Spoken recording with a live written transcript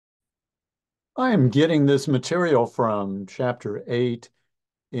I am getting this material from chapter 8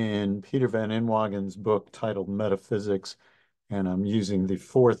 in Peter Van Inwagen's book titled Metaphysics, and I'm using the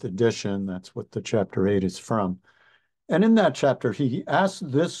fourth edition. That's what the chapter 8 is from. And in that chapter, he asks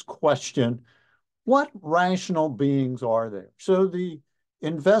this question: what rational beings are there? So the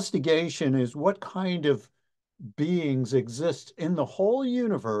investigation is what kind of beings exist in the whole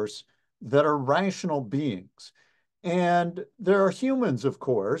universe that are rational beings. And there are humans, of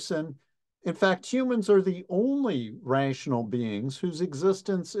course, and in fact, humans are the only rational beings whose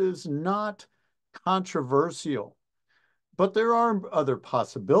existence is not controversial. But there are other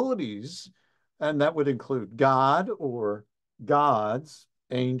possibilities, and that would include God or gods,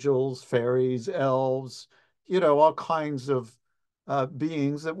 angels, fairies, elves, all kinds of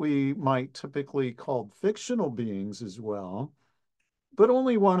beings that we might typically call fictional beings as well. But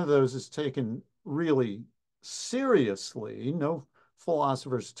only one of those is taken really seriously. No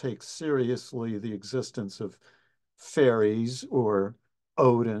philosophers take seriously the existence of fairies or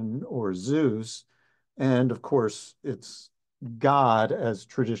Odin or Zeus. And of course, it's God as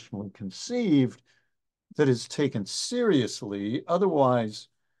traditionally conceived that is taken seriously. Otherwise,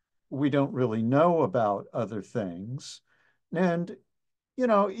 we don't really know about other things. And,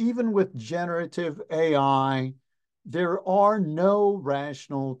 even with generative AI, there are no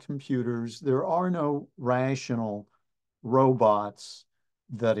rational computers, there are no rational robots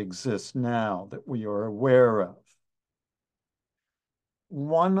that exist now that we are aware of.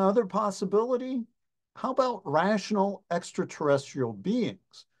 One other possibility, how about rational extraterrestrial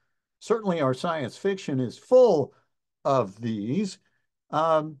beings? Certainly, our science fiction is full of these.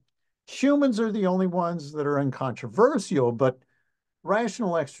 Um, Humans are the only ones that are uncontroversial, but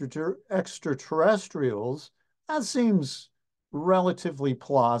rational extraterrestrials, that seems relatively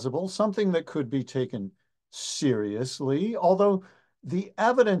plausible, something that could be taken seriously, although the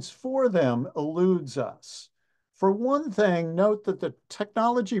evidence for them eludes us. For one thing, note that the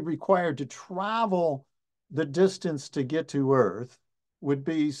technology required to travel the distance to get to Earth would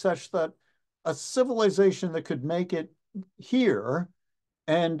be such that a civilization that could make it here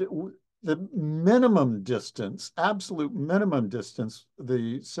and the minimum distance, absolute minimum distance,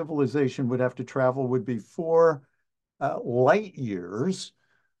 the civilization would have to travel would be 4 light years.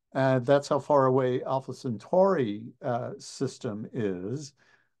 That's how far away Alpha Centauri system is.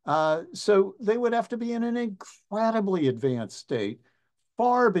 So they would have to be in an incredibly advanced state,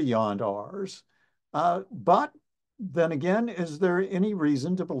 far beyond ours. But then again, is there any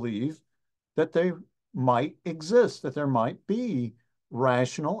reason to believe that they might exist, that there might be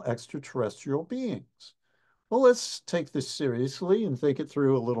rational extraterrestrial beings? Well, let's take this seriously and think it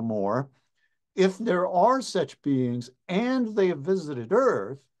through a little more. If there are such beings and they have visited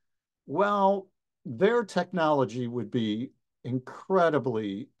Earth, well, their technology would be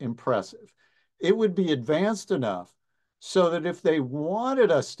incredibly impressive. It would be advanced enough so that if they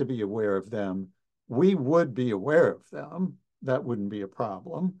wanted us to be aware of them, we would be aware of them. That wouldn't be a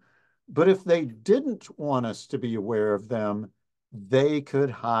problem. But if they didn't want us to be aware of them, they could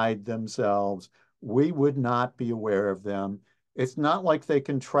hide themselves. We would not be aware of them. It's not like they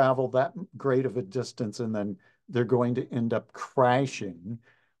can travel that great of a distance and then they're going to end up crashing,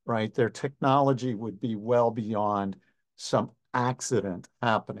 right? Their technology would be well beyond some accident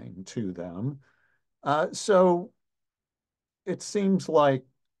happening to them. So it seems like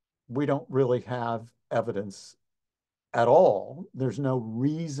we don't really have evidence at all. There's no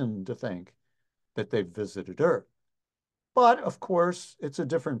reason to think that they've visited Earth. But of course, it's a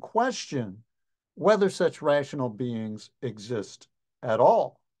different question whether such rational beings exist at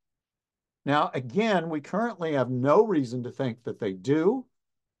all. Now, again, we currently have no reason to think that they do.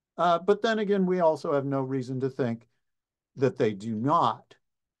 But then again, we also have no reason to think that they do not.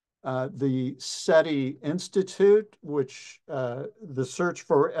 The SETI Institute, which the search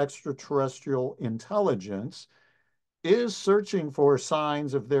for extraterrestrial intelligence, is searching for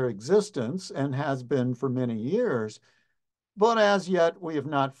signs of their existence and has been for many years. But as yet, we have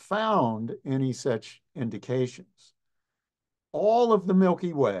not found any such indications. All of the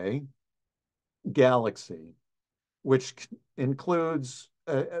Milky Way galaxy, which includes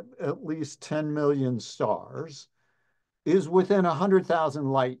at least 10 million stars, is within 100,000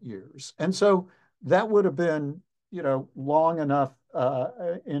 light years. And so that would have been, long enough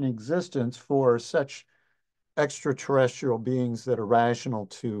in existence for such extraterrestrial beings that are rational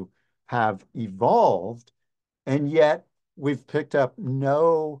to have evolved. And yet we've picked up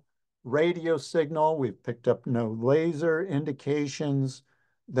no radio signal, we've picked up no laser indications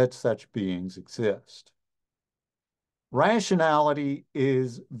that such beings exist. Rationality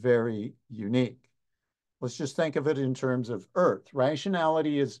is very unique. Let's just think of it in terms of Earth.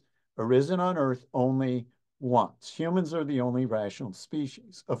 Rationality is arisen on Earth only once. Humans are the only rational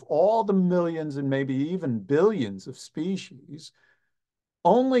species. Of all the millions and maybe even billions of species,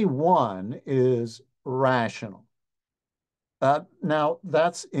 only one is rational. Now,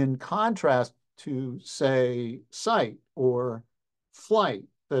 that's in contrast to, say, sight or flight,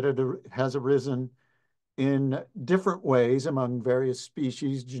 that it has arisen in different ways among various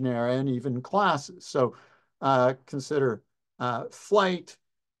species, genera, and even classes. So consider flight.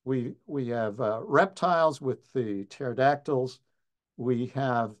 We have reptiles with the pterodactyls. We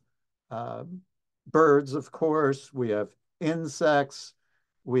have uh, birds, of course. We have insects.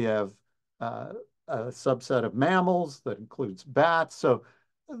 We have uh, a subset of mammals that includes bats. So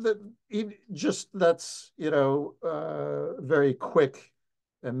just that's, very quick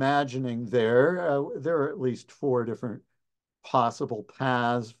imagining there. There are at least four different possible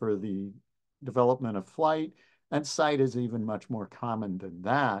paths for the development of flight, and sight is even much more common than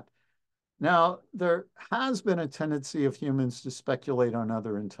that. Now, there has been a tendency of humans to speculate on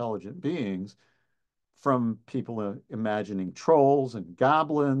other intelligent beings, from people imagining trolls and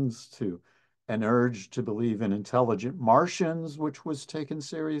goblins to an urge to believe in intelligent Martians, which was taken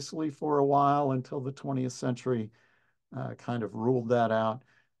seriously for a while until the 20th century kind of ruled that out.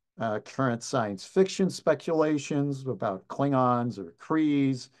 Current science fiction speculations about Klingons or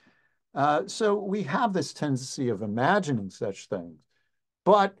Krees. So we have this tendency of imagining such things.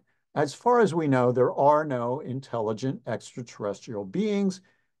 But as far as we know, there are no intelligent extraterrestrial beings,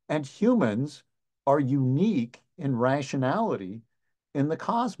 and humans are unique in rationality in the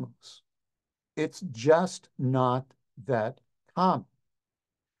cosmos. It's just not that common.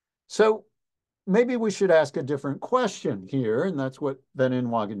 So maybe we should ask a different question here, and that's what Van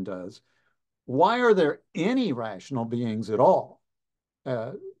Inwagen does. Why are there any rational beings at all?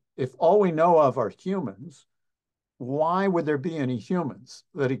 If all we know of are humans, why would there be any humans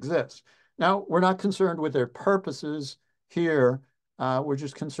that exist? Now, we're not concerned with their purposes here. We're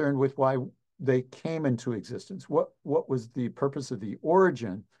just concerned with why they came into existence. What was the purpose of the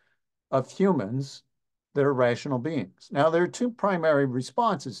origin of humans that are rational beings? Now, there are two primary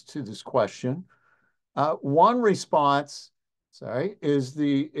responses to this question. One response, is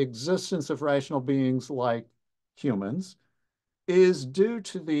the existence of rational beings like humans is due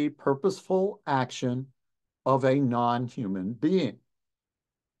to the purposeful action of a non-human being.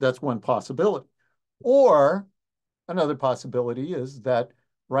 That's one possibility. Or another possibility is that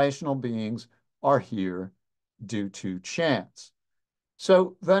rational beings are here due to chance.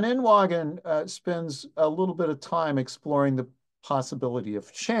 So Van Inwagen spends a little bit of time exploring the possibility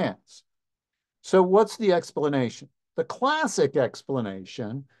of chance. So what's the explanation? The classic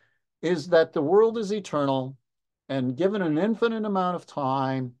explanation is that the world is eternal, and given an infinite amount of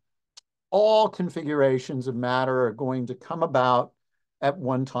time, all configurations of matter are going to come about at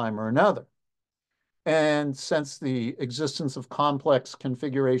one time or another. And since the existence of complex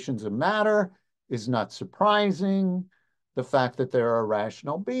configurations of matter is not surprising, the fact that there are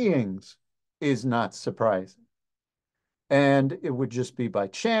rational beings is not surprising. And it would just be by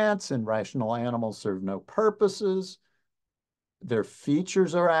chance, and rational animals serve no purposes. Their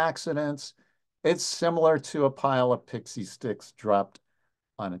features are accidents. It's similar to a pile of pixie sticks dropped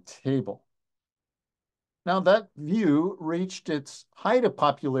on a table. Now, that view reached its height of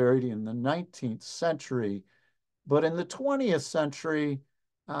popularity in the 19th century, but in the 20th century,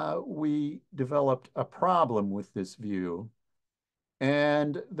 we developed a problem with this view.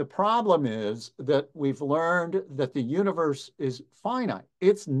 And the problem is that we've learned that the universe is finite.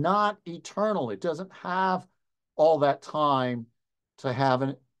 It's not eternal. It doesn't have all that time to have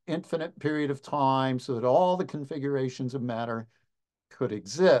an infinite period of time so that all the configurations of matter could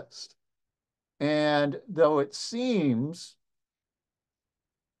exist. And though it seems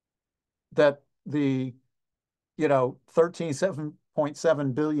that the,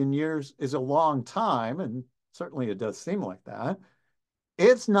 13.7 billion years is a long time, and certainly it does seem like that,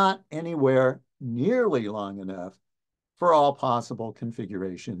 it's not anywhere nearly long enough for all possible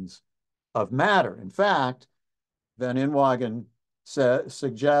configurations of matter. In fact, Van Inwagen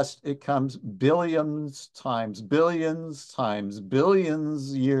suggests it comes billions times billions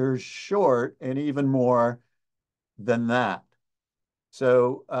years short, and even more than that.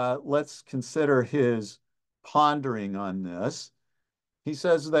 So let's consider his pondering on this. He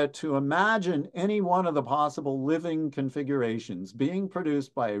says that to imagine any one of the possible living configurations being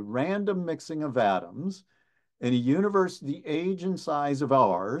produced by a random mixing of atoms in a universe the age and size of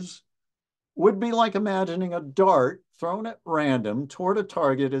ours would be like imagining a dart thrown at random toward a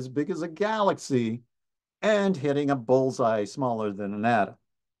target as big as a galaxy and hitting a bullseye smaller than an atom.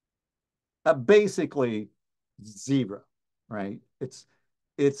 Basically zero, right?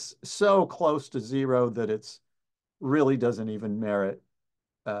 it's so close to zero that it's really doesn't even merit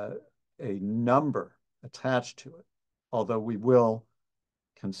uh, a number attached to it, although we will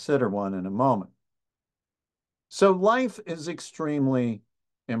consider one in a moment. So life is extremely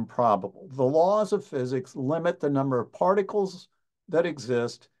improbable. The laws of physics limit the number of particles that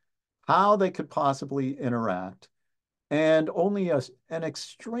exist, how they could possibly interact, and only an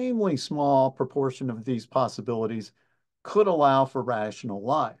extremely small proportion of these possibilities could allow for rational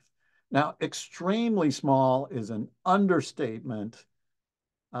life. Now, extremely small is an understatement,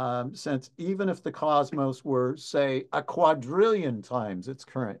 since even if the cosmos were, say, a quadrillion times its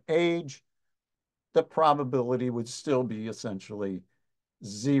current age, the probability would still be essentially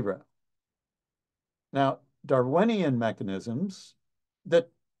zero. Now, Darwinian mechanisms that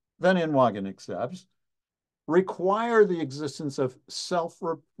Van Inwagen accepts require the existence of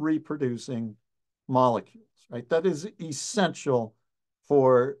self-reproducing molecules, right? That is essential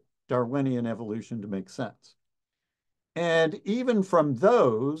for Darwinian evolution to make sense. And even from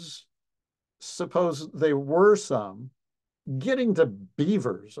those, suppose there were some, getting to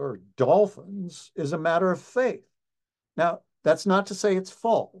beavers or dolphins is a matter of faith. Now, that's not to say it's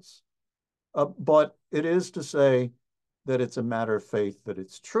false, but it is to say that it's a matter of faith that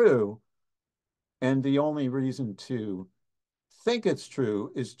it's true. And the only reason to think it's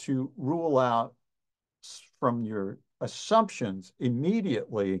true is to rule out from your assumptions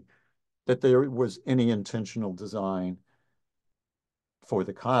immediately that there was any intentional design for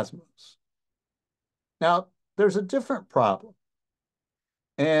the cosmos. Now, there's a different problem,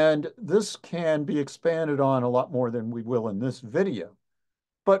 and this can be expanded on a lot more than we will in this video.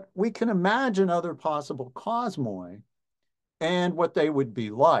 But we can imagine other possible cosmoi and what they would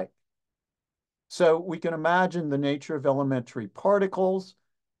be like. So we can imagine the nature of elementary particles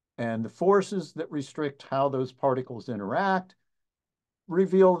and the forces that restrict how those particles interact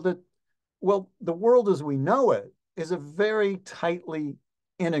reveal that, well, the world as we know it is a very tightly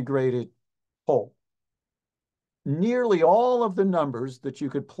integrated whole. Nearly all of the numbers that you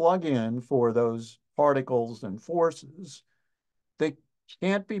could plug in for those particles and forces, they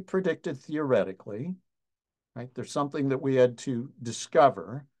can't be predicted theoretically, right? There's something that we had to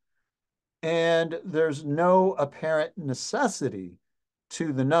discover, and there's no apparent necessity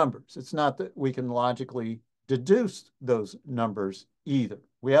to the numbers. It's not that we can logically deduce those numbers either.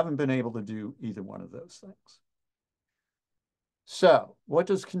 We haven't been able to do either one of those things. So, what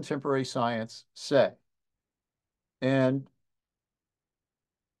does contemporary science say? And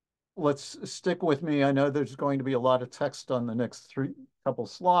let's stick with me. I know there's going to be a lot of text on the next couple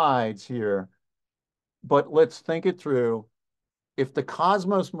slides here, but let's think it through. If the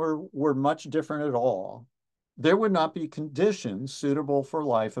cosmos were much different at all, there would not be conditions suitable for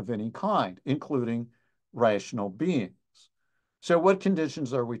life of any kind, including rational beings. So what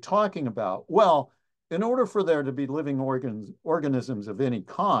conditions are we talking about? Well, in order for there to be living organisms of any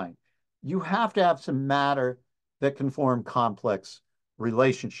kind, you have to have some matter that can form complex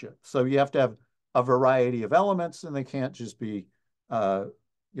relationships. So you have to have a variety of elements, and they can't just be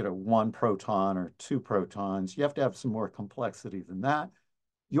one proton or two protons. You have to have some more complexity than that.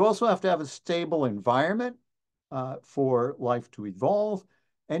 You also have to have a stable environment for life to evolve,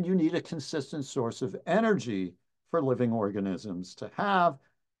 and you need a consistent source of energy for living organisms to have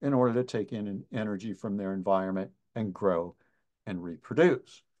in order to take in energy from their environment and grow and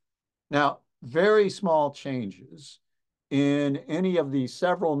reproduce. Now, very small changes in any of these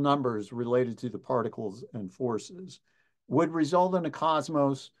several numbers related to the particles and forces would result in a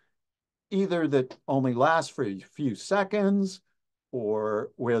cosmos either that only lasts for a few seconds, or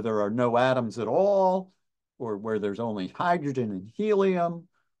where there are no atoms at all, or where there's only hydrogen and helium,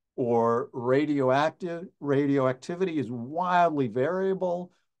 or radioactivity is wildly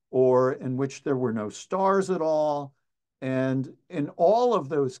variable, or in which there were no stars at all. And in all of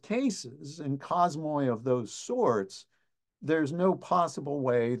those cases, in cosmoi of those sorts, there's no possible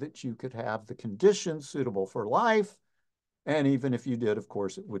way that you could have the conditions suitable for life. And even if you did, of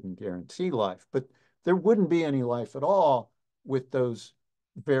course, it wouldn't guarantee life. But there wouldn't be any life at all with those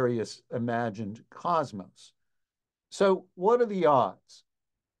various imagined cosmos. So what are the odds?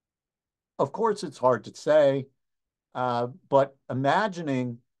 Of course, it's hard to say, but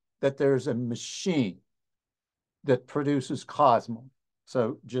imagining that there's a machine that produces cosmos.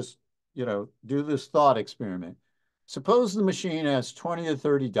 So just, do this thought experiment. Suppose the machine has 20 to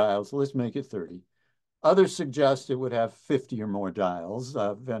 30 dials. Let's make it 30. Others suggest it would have 50 or more dials.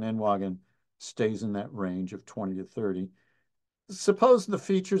 Van Inwagen stays in that range of 20 to 30. Suppose the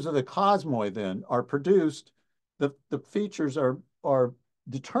features of the cosmoi then are produced, the features are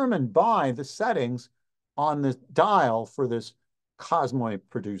determined by the settings on the dial for this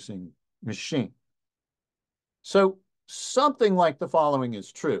cosmos-producing machine. So something like the following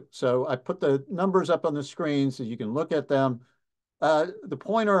is true. So I put the numbers up on the screen so you can look at them. The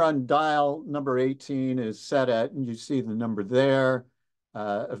pointer on dial number 18 is set at, and you see the number there,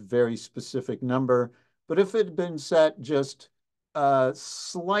 a very specific number. But if it had been set just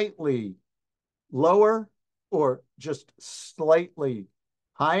slightly lower or just slightly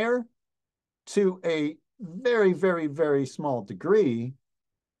higher to a very, very, very small degree,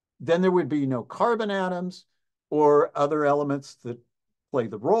 then there would be no carbon atoms or other elements that play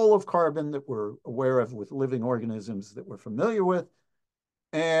the role of carbon that we're aware of with living organisms that we're familiar with.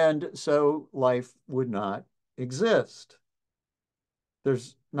 And so life would not exist.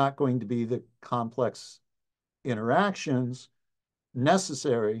 There's not going to be the complex interactions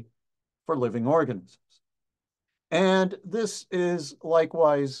necessary for living organisms. And this is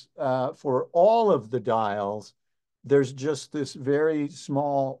likewise for all of the dials. There's just this very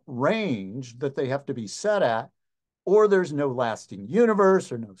small range that they have to be set at, or there's no lasting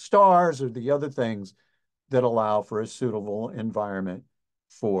universe or no stars or the other things that allow for a suitable environment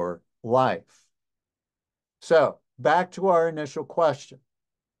for life. So back to our initial question.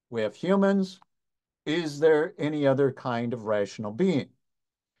 We have humans. Is there any other kind of rational being?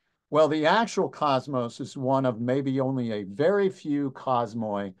 Well, the actual cosmos is one of maybe only a very few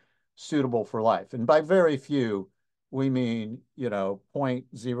cosmoi suitable for life. And by very few, we mean,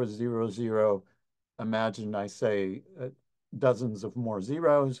 0.000, imagine I say dozens of more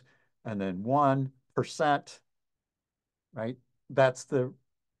zeros, and then 1%, right? That's the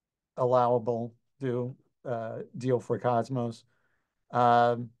allowable deal for cosmos.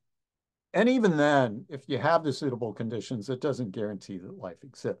 And even then, if you have the suitable conditions, it doesn't guarantee that life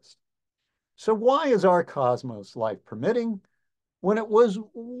exists. So why is our cosmos life permitting when it was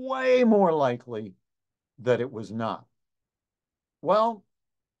way more likely that it was not? Well,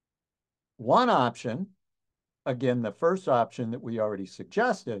 one option, again, the first option that we already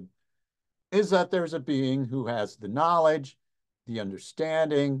suggested, is that there's a being who has the knowledge, the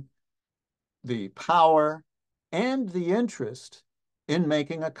understanding, the power, and the interest in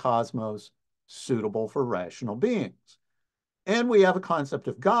making a cosmos suitable for rational beings. And we have a concept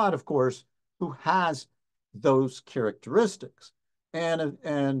of God, of course, who has those characteristics.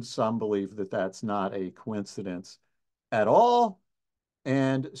 And some believe that that's not a coincidence at all.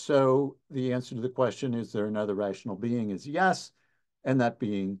 And so the answer to the question, is there another rational being, is yes, and that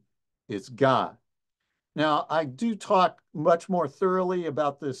being is God. Now, I do talk much more thoroughly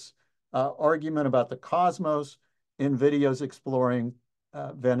about this argument about the cosmos in videos exploring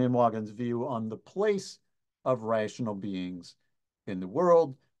Van Inwagen's view on the place of rational beings in the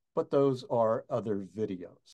world, but those are other videos.